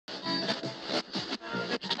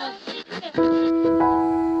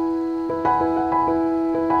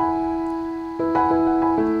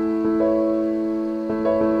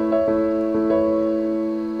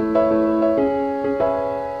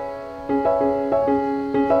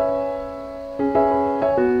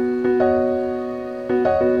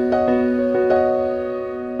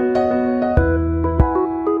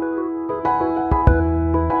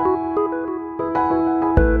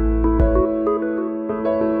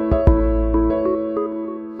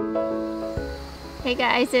Hey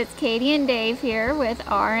guys, it's Katie and Dave here with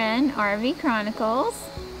RN RV Chronicles,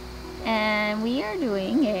 and we are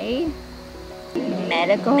doing a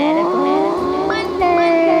medical Monday.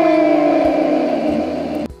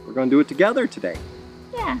 We're going to do it together today.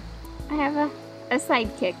 Yeah, I have a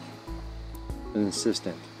sidekick. An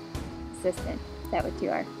assistant. Assistant, is that what you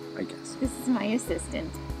are? I guess. This is my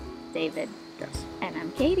assistant, David. Yes. And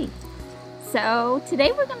I'm Katie. So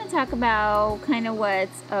today we're going to talk about kind of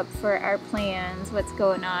what's up for our plans, what's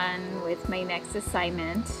going on with my next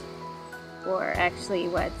assignment, or actually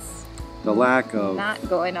what's the lack of not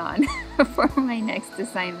going on for my next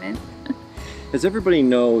assignment. As everybody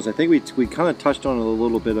knows, I think we kind of touched on it a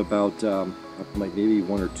little bit about like maybe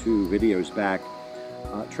 1 or 2 videos back.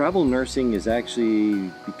 Travel nursing is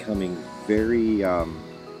actually becoming very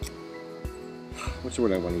what's the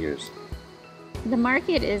word I want to use? The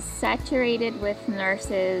market is saturated with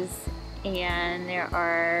nurses, and there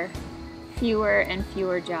are fewer and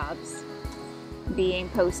fewer jobs being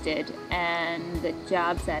posted, and the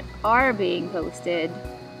jobs that are being posted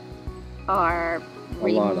are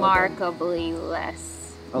remarkably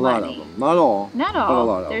less money. A lot of them. Not all. Not all. But a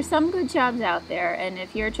lot of There's some good jobs out there, and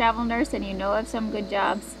if you're a travel nurse and you know of some good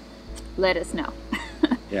jobs, let us know.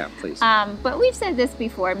 Yeah, please. But we've said this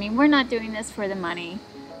before. I mean, we're not doing this for the money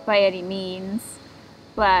by any means,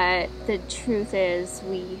 but the truth is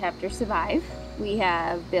we have to survive. We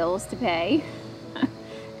have bills to pay.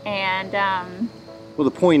 And well, the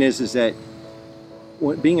point is that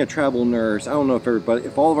being a travel nurse, I don't know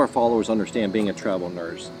if all of our followers understand being a travel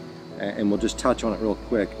nurse, and we'll just touch on it real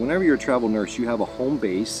quick. Whenever you're a travel nurse, you have a home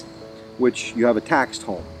base, which you have a taxed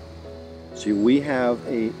home. So we have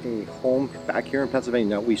a home back here in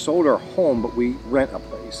Pennsylvania. Now, we sold our home, but we rent a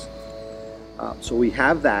place. So we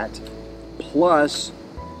have that, plus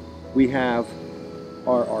we have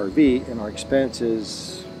our RV and our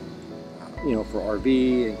expenses, you know, for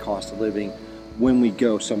RV and cost of living when we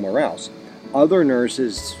go somewhere else. Other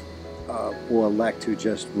nurses will elect to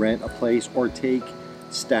just rent a place or take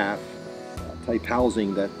staff type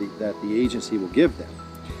housing that the agency will give them.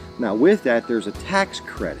 Now with that, there's a tax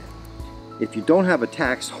credit. If you don't have a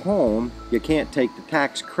tax home, you can't take the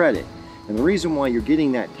tax credit. And the reason why you're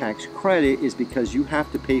getting that tax credit is because you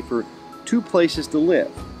have to pay for 2 places to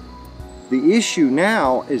live. The issue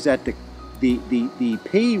now is that the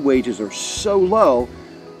paid wages are so low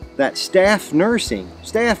that staff nursing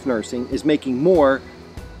is making more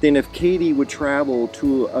than if Katie would travel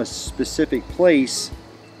to a specific place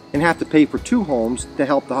and have to pay for 2 homes to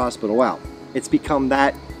help the hospital out. It's become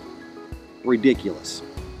that ridiculous.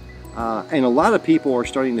 And a lot of people are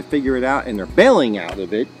starting to figure it out, and they're bailing out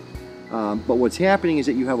of it. But what's happening is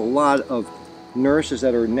that you have a lot of nurses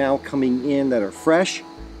that are now coming in that are fresh,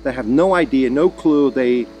 that have no idea, no clue.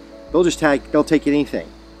 They'll take anything.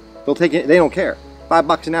 They'll take it. They don't care.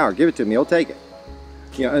 $5 an hour, give it to me. I'll take it.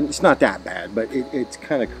 You know, and it's not that bad, but it's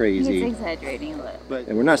kind of crazy. He's exaggerating a little.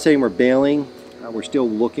 And we're not saying we're bailing. We're still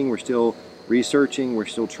looking. We're still researching. We're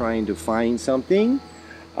still trying to find something.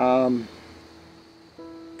 But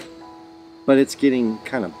it's getting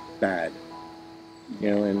kind of bad.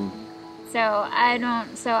 You know, and so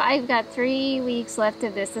I've got 3 weeks left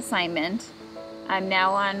of this assignment. I'm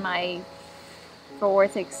now on my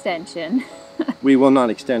 4th extension. We will not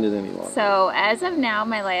extend it any longer. So as of now,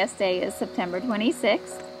 my last day is September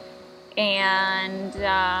 26th. And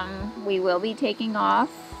we will be taking off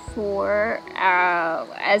for,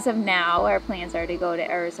 as of now, our plans are to go to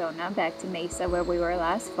Arizona, back to Mesa where we were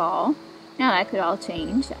last fall. Now that could all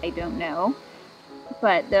change, I don't know.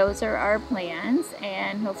 But those are our plans,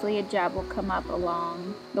 and hopefully a job will come up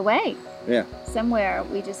along the way. Yeah. Somewhere.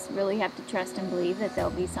 We just really have to trust and believe that there'll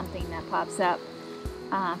be something that pops up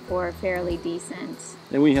for a fairly decent.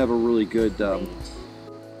 And we have a really good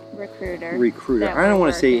recruiter. I don't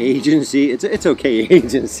want to say agency. It's okay,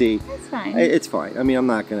 agency. It's fine. It's fine. I mean, I'm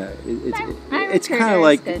not gonna. It's kind recruiter of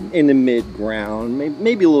like good. in the mid ground,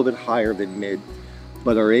 maybe a little bit higher than mid.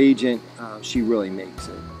 But our agent, she really makes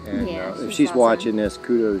it. And yeah, if she's awesome. Watching this,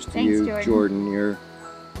 kudos to you, Jordan. Jordan. You're.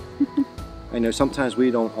 I know sometimes we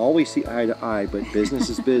don't always see eye to eye, but business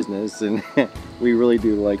is business, and we really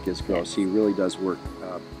do like this girl. She really does work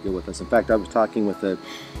good with us. In fact, I was talking with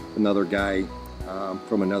another guy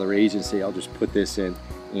from another agency. I'll just put this in,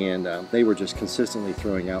 and they were just consistently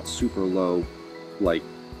throwing out super low, like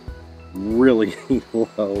really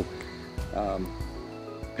low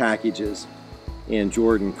packages. And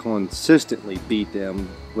Jordan consistently beat them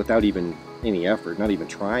without even any effort, not even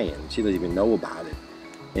trying. She doesn't even know about it.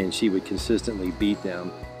 And she would consistently beat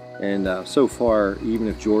them. And so far, even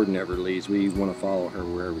if Jordan ever leaves, we want to follow her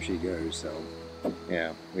wherever she goes. So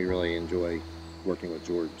yeah, we really enjoy working with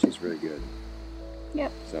Jordan. She's very good.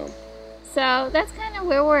 Yep. So that's kind of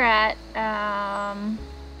where we're at.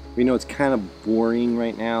 We know it's kind of boring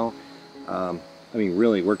right now. I mean,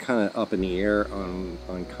 really, we're kind of up in the air on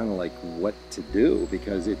kind of like what to do,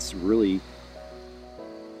 because it's really,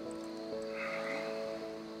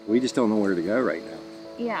 we just don't know where to go right now.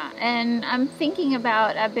 Yeah, and I'm thinking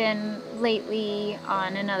about, I've been lately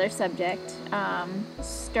on another subject,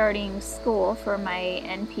 starting school for my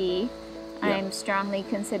NP. Yeah. I'm strongly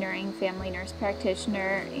considering family nurse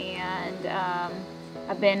practitioner, and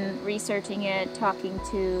I've been researching it, talking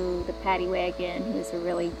to the PADDY Wagon, who's a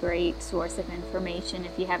really great source of information.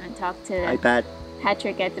 If you haven't talked to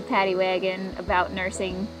Patrick at the PADDY Wagon about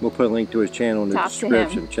nursing, we'll put a link to his channel in the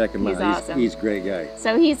description. Check him out. He's awesome. He's a great guy.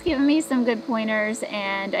 So he's given me some good pointers,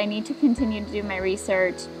 and I need to continue to do my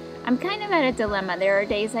research. I'm kind of at a dilemma. There are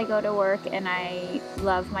days I go to work and I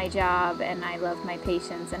love my job and I love my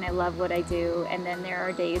patients and I love what I do, and then there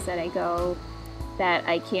are days that I go that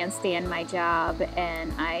I can't stand my job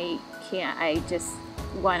and I just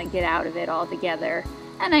want to get out of it altogether.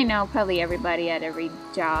 And I know probably everybody at every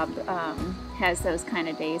job has those kind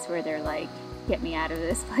of days where they're like, get me out of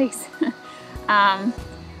this place.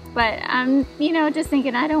 But I'm, you know, just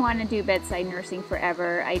thinking, I don't want to do bedside nursing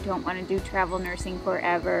forever. I don't want to do travel nursing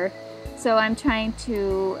forever. So I'm trying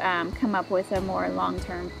to come up with a more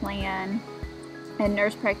long-term plan. And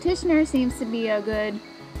nurse practitioner seems to be a good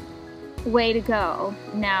way to go.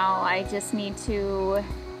 Now I just need to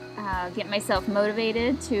get myself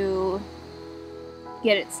motivated to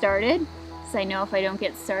get it started, because I know if I don't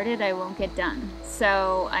get started I won't get done.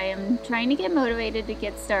 So I am trying to get motivated to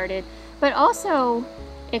get started, but also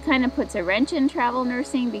it kind of puts a wrench in travel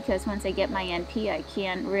nursing, because once I get my NP I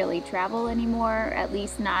can't really travel anymore, at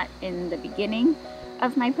least not in the beginning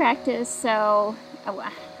of my practice. So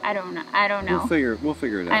I don't know. We'll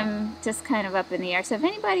figure it out. I'm just kind of up in the air. So if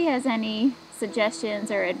anybody has any suggestions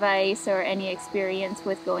or advice or any experience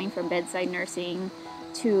with going from bedside nursing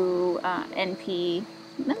to NP,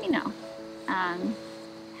 let me know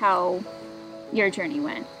how your journey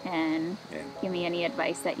went, and give me any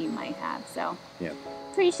advice that you might have. So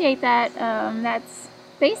appreciate that. That's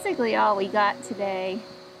basically all we got today.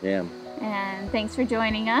 Yeah. And thanks for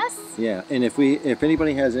joining us. Yeah, and if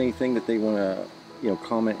anybody has anything that they want to, you know,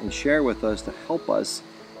 comment and share with us to help us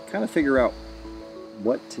kind of figure out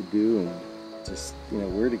what to do and just, you know,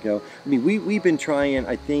 where to go. I mean, we've been trying,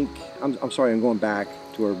 I think, I'm sorry, I'm going back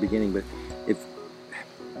to our beginning, but if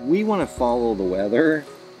we want to follow the weather,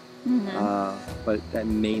 but that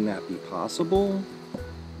may not be possible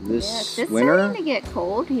this winter. It's starting to get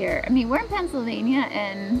cold here. I mean, we're in Pennsylvania,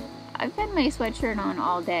 and I've had my sweatshirt on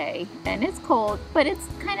all day, and it's cold, but it's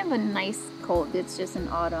kind of a nice cold. It's just an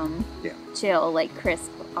autumn chill, like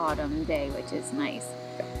crisp autumn day, which is nice.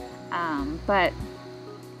 But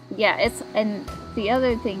yeah, and the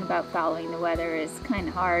other thing about following the weather is kind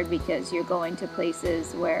of hard, because you're going to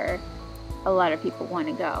places where a lot of people want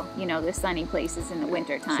to go. You know, the sunny places in the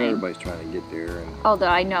winter time. So everybody's trying to get there. And although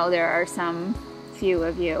I know there are some few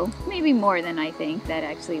of you, maybe more than I think, that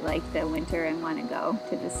actually like the winter and want to go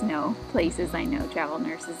to the snow places. I know travel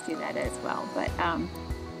nurses do that as well, but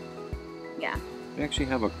yeah. We actually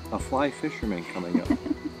have a fly fisherman coming up.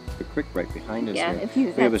 The creek right behind us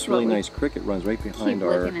here. We have this really nice creek that runs right behind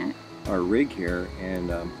our rig here,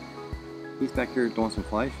 and he's back here doing some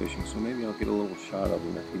fly fishing, so maybe I'll get a little shot of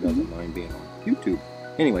him if he doesn't mind being on YouTube.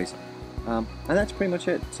 Anyways, and that's pretty much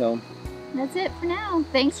it. So that's it for now.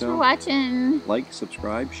 Thanks for watching. Like,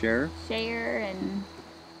 subscribe, share, and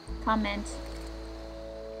comment.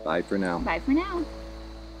 Bye for now. Bye for now.